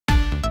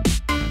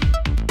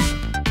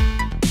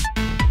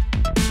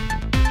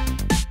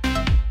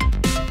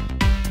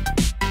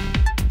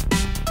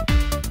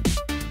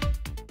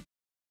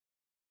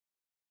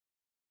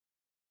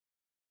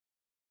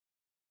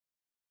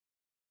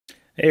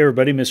Hey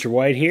everybody, Mr.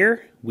 White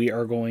here. We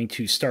are going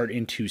to start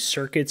into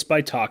circuits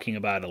by talking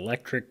about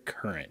electric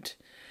current.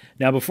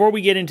 Now before we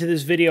get into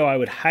this video, I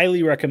would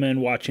highly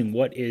recommend watching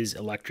What is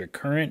Electric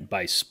Current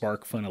by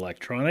SparkFun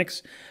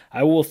Electronics.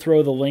 I will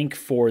throw the link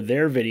for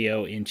their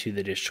video into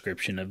the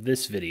description of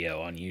this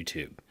video on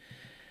YouTube.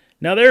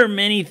 Now there are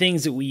many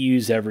things that we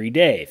use every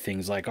day,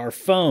 things like our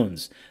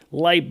phones,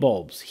 light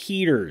bulbs,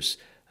 heaters,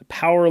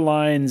 power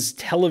lines,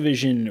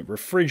 television,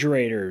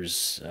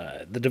 refrigerators,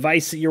 the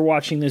device that you're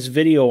watching this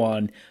video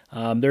on.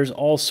 There's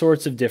all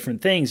sorts of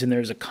different things, and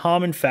there's a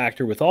common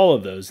factor with all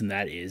of those, and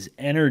that is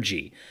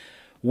energy.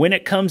 When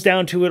it comes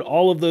down to it,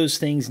 all of those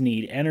things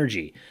need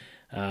energy.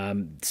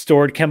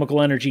 Stored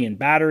chemical energy in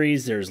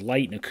batteries, there's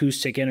light and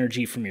acoustic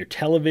energy from your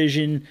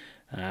television,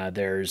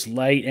 there's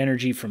light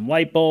energy from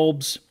light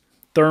bulbs,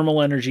 thermal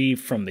energy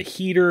from the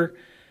heater.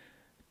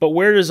 But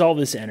where does all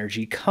this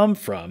energy come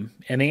from?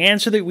 And the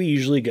answer that we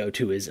usually go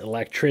to is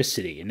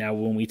electricity. Now,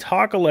 when we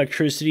talk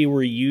electricity,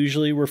 we're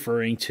usually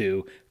referring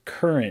to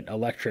current,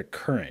 electric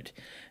current.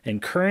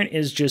 And current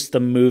is just the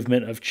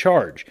movement of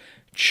charge.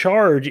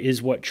 Charge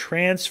is what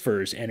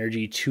transfers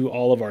energy to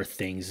all of our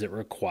things that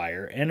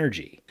require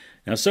energy.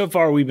 Now, so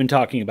far we've been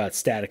talking about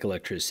static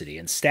electricity,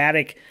 and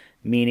static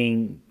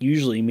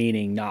usually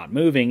meaning not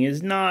moving,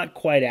 is not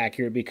quite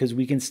accurate because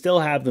we can still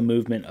have the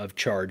movement of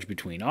charge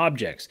between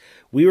objects.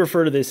 We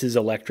refer to this as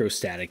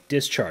electrostatic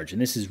discharge,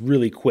 and this is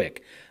really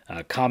quick.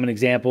 Common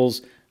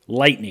examples,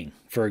 lightning,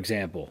 for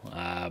example,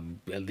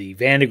 the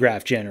Van de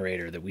Graaff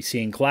generator that we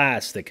see in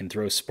class that can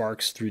throw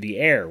sparks through the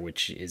air,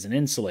 which is an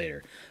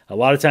insulator. A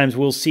lot of times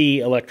we'll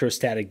see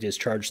electrostatic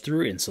discharge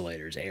through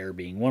insulators, air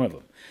being one of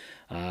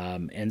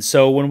them. And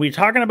so when we're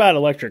talking about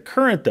electric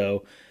current,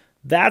 though,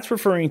 that's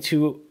referring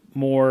to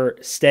more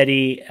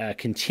steady,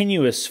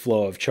 continuous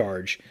flow of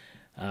charge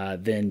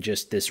than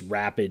just this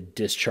rapid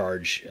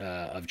discharge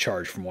of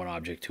charge from one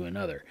object to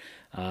another.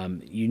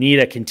 You need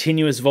a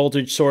continuous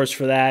voltage source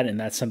for that, and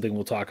that's something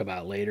we'll talk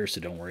about later,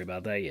 so don't worry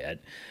about that yet.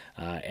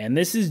 And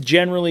this is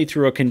generally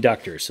through a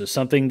conductor, so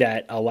something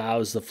that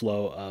allows the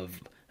flow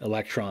of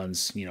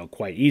electrons,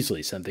 quite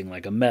easily, something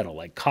like a metal,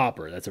 like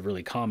copper. That's a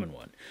really common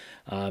one.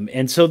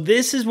 And so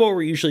this is what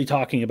we're usually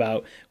talking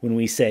about when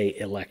we say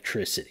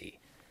electricity.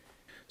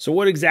 So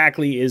what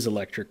exactly is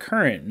electric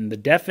current? And the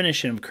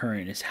definition of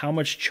current is how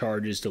much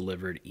charge is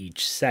delivered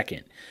each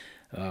second.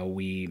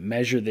 We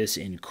measure this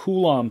in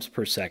coulombs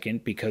per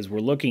second because we're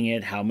looking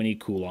at how many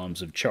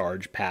coulombs of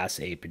charge pass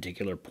a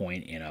particular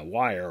point in a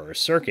wire or a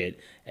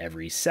circuit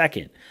every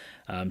second.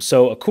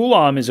 So a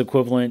coulomb is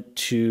equivalent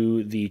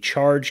to the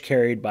charge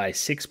carried by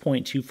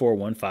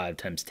 6.2415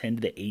 times 10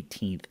 to the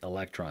 18th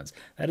electrons.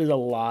 That is a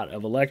lot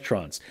of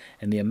electrons.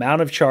 And the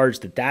amount of charge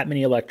that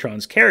many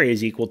electrons carry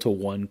is equal to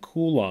 1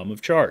 coulomb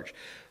of charge.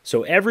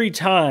 So every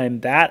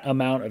time that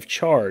amount of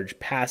charge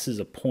passes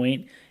a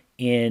point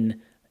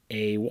in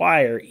a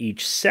wire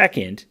each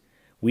second,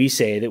 we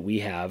say that we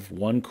have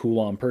 1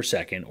 coulomb per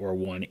second, or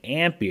 1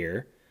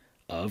 ampere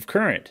of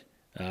current.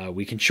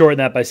 We can shorten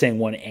that by saying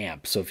 1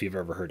 amp. So if you've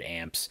ever heard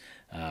amps,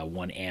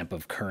 1 amp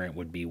of current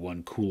would be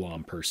 1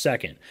 coulomb per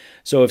second.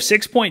 So if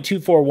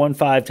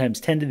 6.2415 times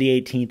 10 to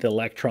the 18th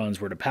electrons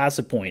were to pass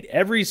a point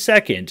every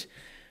second,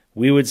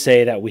 we would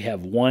say that we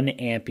have 1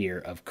 ampere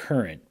of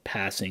current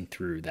passing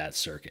through that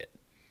circuit.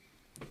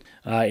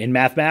 In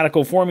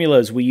mathematical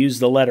formulas, we use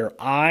the letter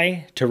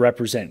I to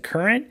represent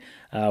current.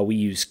 We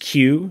use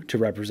Q to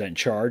represent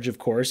charge, of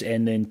course,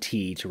 and then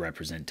T to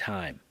represent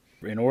time.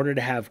 In order to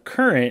have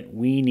current,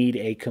 we need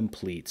a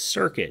complete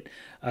circuit.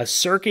 A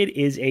circuit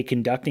is a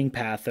conducting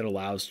path that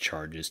allows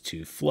charges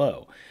to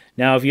flow.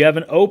 Now, if you have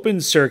an open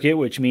circuit,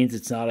 which means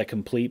it's not a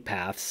complete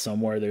path,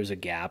 somewhere there's a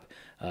gap,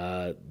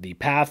 the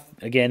path,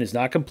 again, is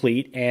not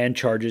complete, and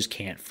charges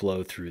can't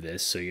flow through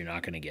this, so you're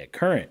not going to get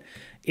current.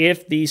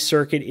 If the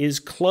circuit is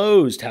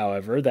closed,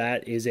 however,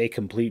 that is a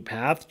complete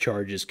path,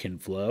 charges can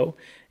flow,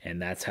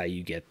 and that's how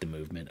you get the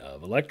movement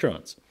of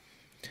electrons.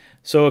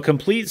 So a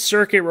complete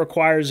circuit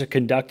requires a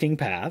conducting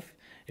path,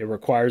 it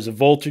requires a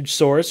voltage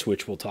source,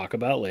 which we'll talk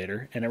about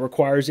later, and it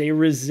requires a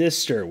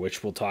resistor,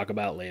 which we'll talk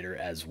about later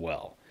as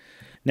well.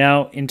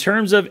 Now, in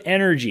terms of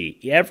energy,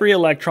 every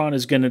electron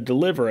is going to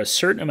deliver a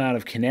certain amount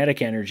of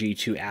kinetic energy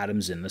to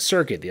atoms in the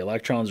circuit. The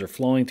electrons are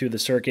flowing through the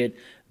circuit.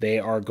 They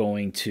are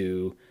going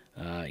to,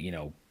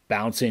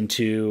 bounce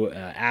into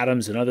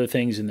atoms and other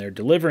things, and they're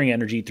delivering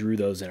energy through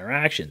those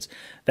interactions.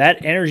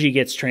 That energy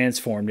gets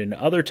transformed into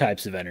other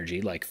types of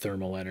energy, like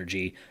thermal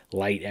energy,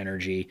 light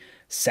energy,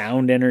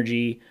 sound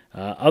energy,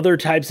 other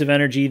types of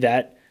energy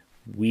that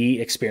we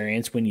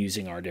experience when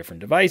using our different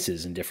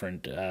devices and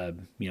different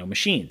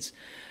machines.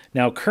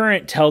 Now,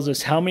 current tells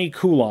us how many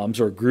coulombs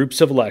or groups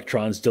of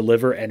electrons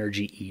deliver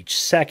energy each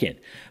second.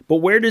 But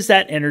where does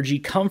that energy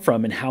come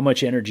from and how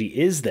much energy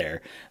is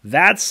there?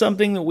 That's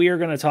something that we are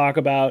going to talk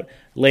about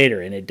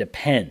later, and it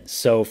depends.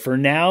 So for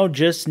now,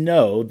 just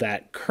know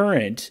that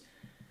current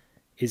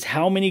is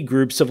how many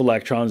groups of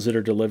electrons that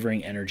are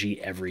delivering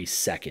energy every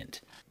second.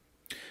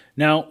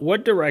 Now,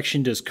 what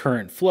direction does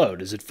current flow?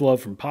 Does it flow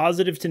from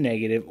positive to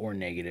negative or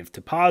negative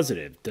to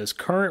positive? Does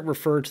current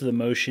refer to the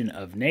motion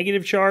of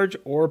negative charge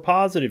or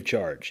positive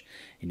charge?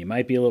 And you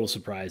might be a little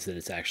surprised that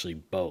it's actually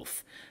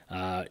both.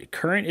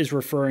 Current is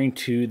referring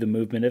to the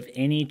movement of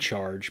any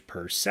charge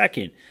per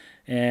second.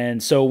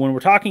 And so when we're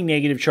talking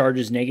negative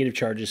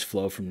charges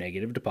flow from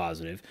negative to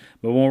positive.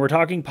 But when we're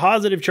talking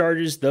positive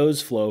charges,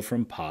 those flow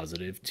from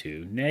positive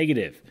to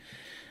negative.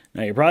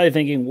 Now you're probably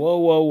thinking,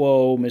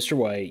 whoa, Mr.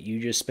 White, you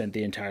just spent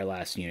the entire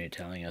last unit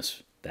telling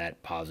us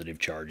that positive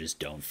charges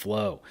don't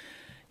flow.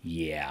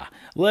 Yeah,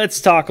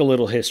 let's talk a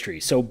little history.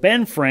 So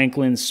Ben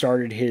Franklin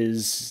started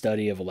his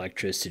study of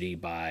electricity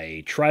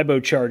by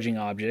tribocharging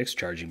objects,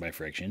 charging by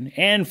friction,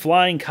 and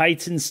flying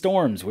kites in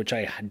storms, which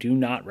I do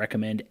not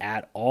recommend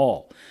at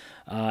all.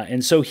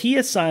 And so he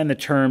assigned the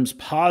terms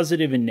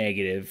positive and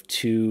negative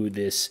to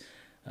this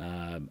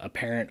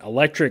apparent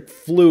electric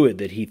fluid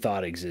that he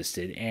thought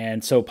existed.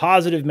 And so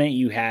positive meant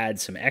you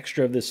had some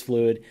extra of this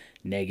fluid.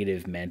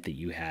 Negative meant that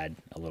you had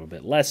a little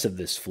bit less of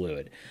this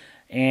fluid.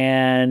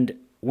 And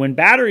when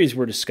batteries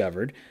were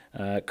discovered,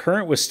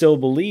 current was still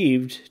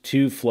believed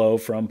to flow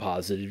from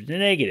positive to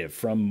negative,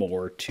 from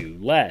more to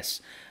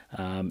less.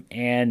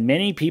 And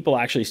many people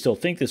actually still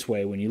think this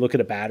way. When you look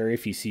at a battery,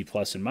 if you see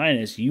plus and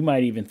minus, you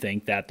might even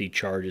think that the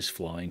charge is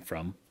flowing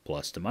from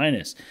plus to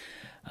minus.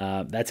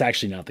 That's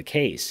actually not the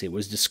case. It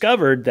was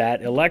discovered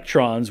that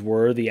electrons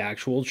were the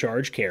actual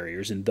charge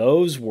carriers, and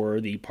those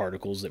were the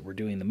particles that were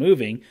doing the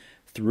moving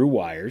through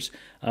wires,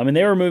 and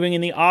they were moving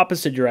in the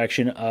opposite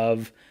direction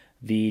of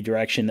the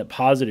direction that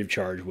positive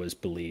charge was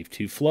believed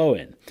to flow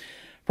in.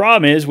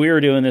 Problem is, we were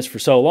doing this for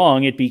so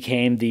long, it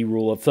became the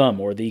rule of thumb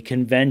or the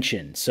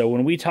convention. So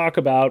when we talk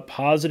about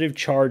positive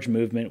charge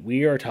movement,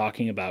 we are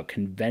talking about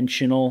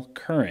conventional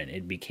current.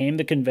 It became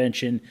the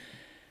convention.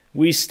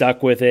 We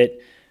stuck with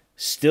it.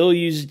 Still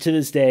use it to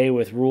this day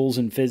with rules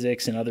in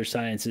physics and other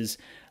sciences.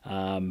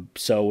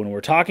 So when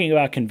we're talking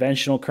about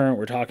conventional current,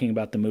 we're talking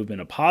about the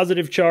movement of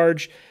positive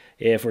charge.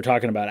 If we're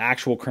talking about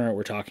actual current,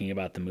 we're talking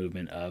about the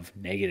movement of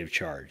negative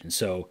charge. And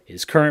so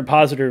is current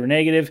positive or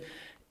negative?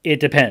 It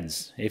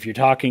depends. If you're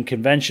talking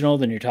conventional,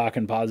 then you're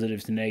talking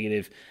positive to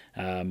negative.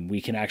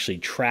 We can actually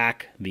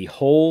track the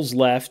holes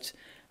left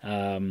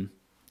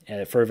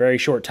for a very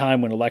short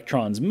time when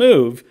electrons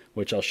move,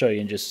 which I'll show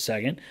you in just a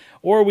second,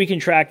 or we can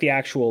track the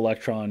actual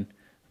electron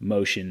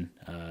motion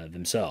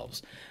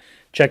themselves.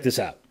 Check this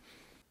out.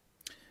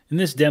 In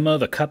this demo,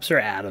 the cups are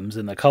atoms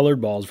and the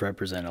colored balls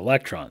represent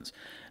electrons.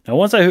 Now,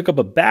 once I hook up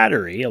a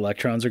battery,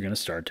 electrons are going to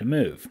start to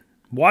move.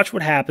 Watch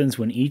what happens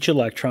when each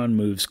electron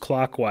moves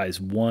clockwise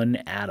one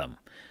atom.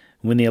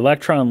 When the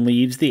electron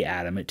leaves the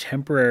atom, it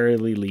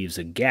temporarily leaves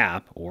a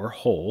gap or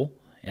hole,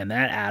 and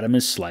that atom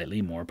is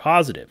slightly more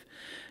positive.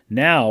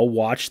 Now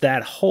watch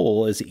that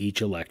hole as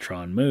each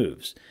electron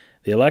moves.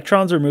 The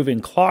electrons are moving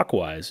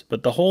clockwise,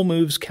 but the hole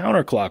moves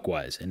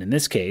counterclockwise, and in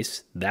this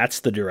case, that's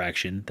the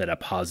direction that a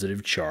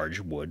positive charge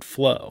would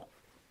flow.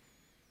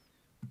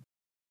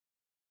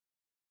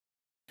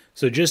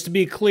 So just to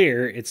be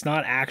clear, it's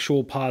not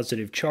actual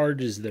positive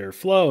charges that are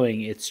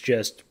flowing, it's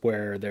just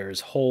where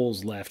there's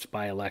holes left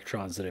by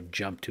electrons that have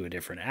jumped to a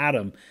different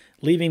atom,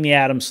 leaving the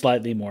atom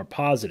slightly more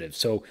positive.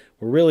 So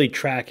we're really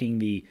tracking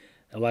the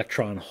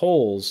electron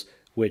holes,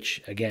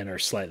 which again are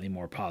slightly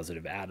more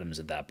positive atoms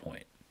at that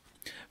point.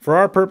 For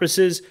our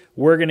purposes,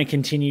 we're going to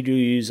continue to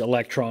use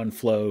electron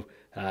flow,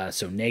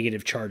 so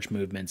negative charge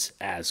movements,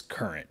 as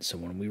current. So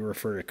when we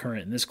refer to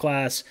current in this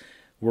class,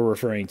 we're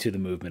referring to the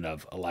movement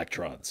of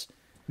electrons.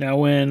 Now,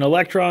 when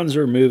electrons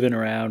are moving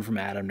around from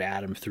atom to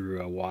atom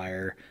through a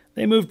wire,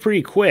 they move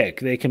pretty quick.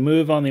 They can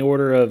move on the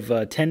order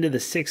of 10 to the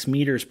 6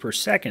 meters per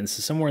second,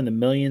 so somewhere in the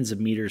millions of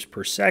meters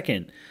per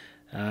second.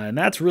 And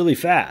that's really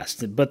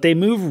fast, but they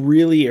move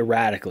really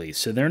erratically.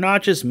 So they're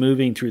not just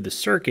moving through the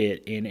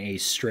circuit in a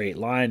straight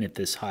line at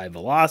this high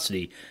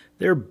velocity,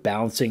 they're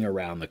bouncing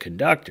around the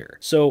conductor.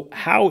 So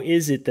how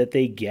is it that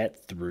they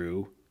get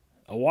through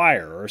a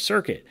wire or a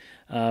circuit?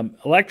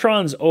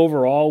 Electrons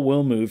overall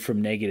will move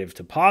from negative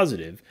to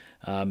positive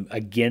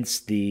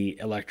against the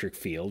electric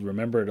field.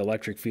 Remember, an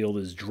electric field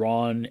is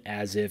drawn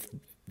as if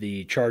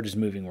the charges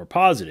moving were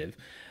positive.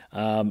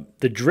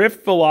 The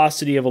drift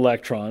velocity of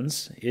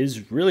electrons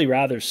is really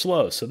rather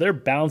slow, so they're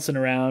bouncing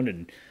around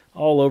and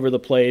all over the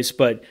place,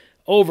 but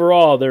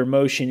overall their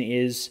motion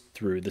is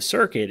through the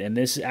circuit, and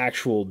this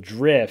actual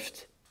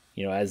drift,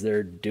 as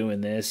they're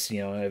doing this,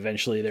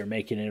 eventually they're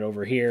making it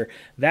over here.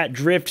 That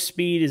drift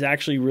speed is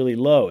actually really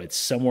low. It's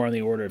somewhere on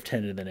the order of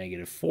 10 to the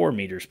negative 4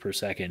 meters per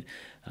second,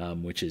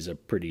 which is a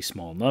pretty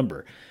small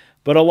number.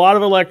 But a lot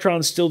of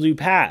electrons still do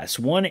pass.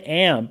 1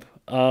 amp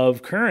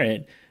of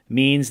current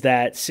means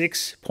that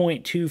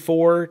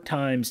 6.24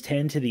 times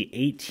 10 to the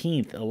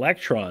 18th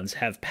electrons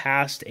have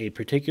passed a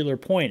particular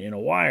point in a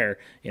wire,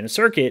 in a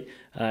circuit,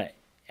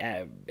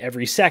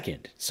 every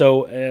second.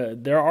 So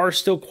there are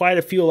still quite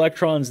a few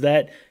electrons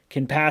that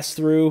can pass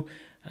through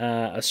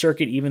a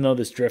circuit, even though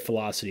this drift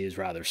velocity is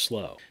rather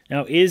slow.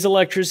 Now, is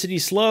electricity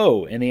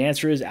slow? And the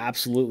answer is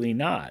absolutely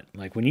not.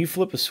 Like when you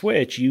flip a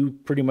switch, you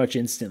pretty much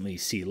instantly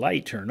see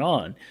light turn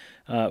on.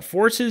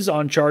 Forces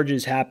on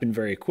charges happen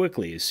very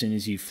quickly. As soon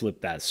as you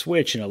flip that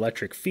switch, an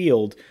electric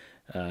field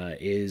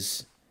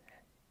is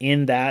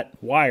in that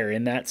wire,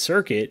 in that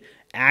circuit,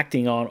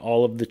 acting on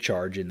all of the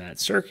charge in that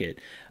circuit.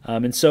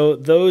 And so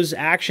those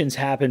actions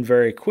happen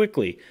very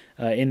quickly.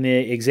 In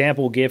the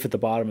example GIF at the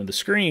bottom of the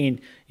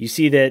screen, you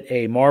see that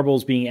a marble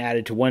is being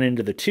added to one end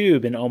of the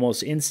tube, and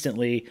almost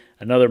instantly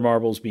another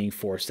marble is being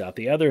forced out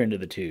the other end of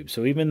the tube.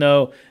 So even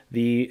though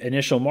the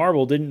initial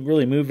marble didn't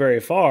really move very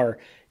far,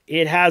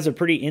 it has a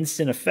pretty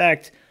instant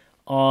effect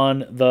on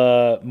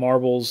the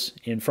marbles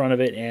in front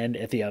of it and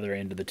at the other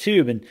end of the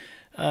tube. And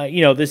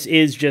you know, this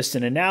is just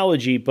an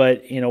analogy,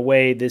 but in a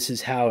way, this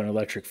is how an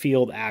electric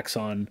field acts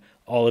on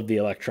all of the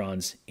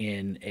electrons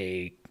in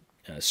a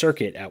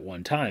circuit at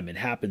one time. It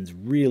happens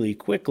really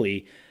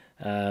quickly,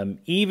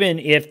 even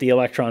if the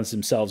electrons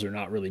themselves are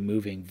not really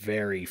moving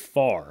very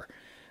far.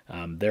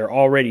 They're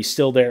already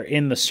still there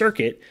in the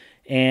circuit,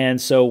 and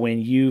so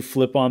when you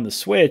flip on the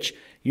switch,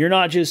 you're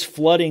not just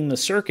flooding the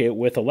circuit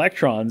with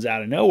electrons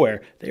out of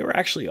nowhere. They were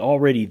actually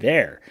already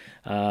there.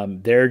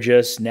 They're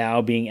just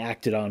now being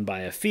acted on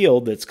by a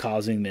field that's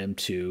causing them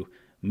to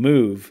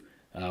move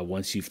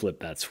once you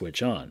flip that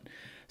switch on.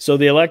 So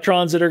the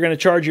electrons that are going to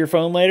charge your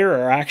phone later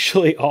are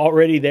actually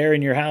already there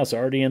in your house,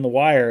 already in the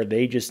wire.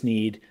 They just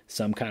need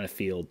some kind of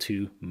field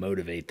to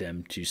motivate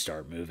them to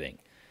start moving.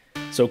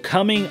 So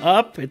coming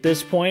up at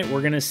this point, we're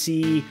going to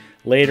see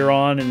later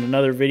on in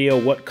another video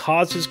what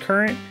causes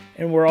current,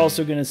 and we're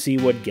also going to see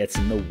what gets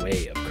in the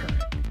way of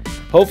current.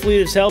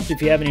 Hopefully this helped.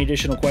 If you have any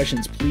additional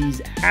questions,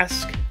 please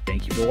ask.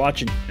 Thank you for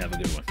watching. Have a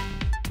good one.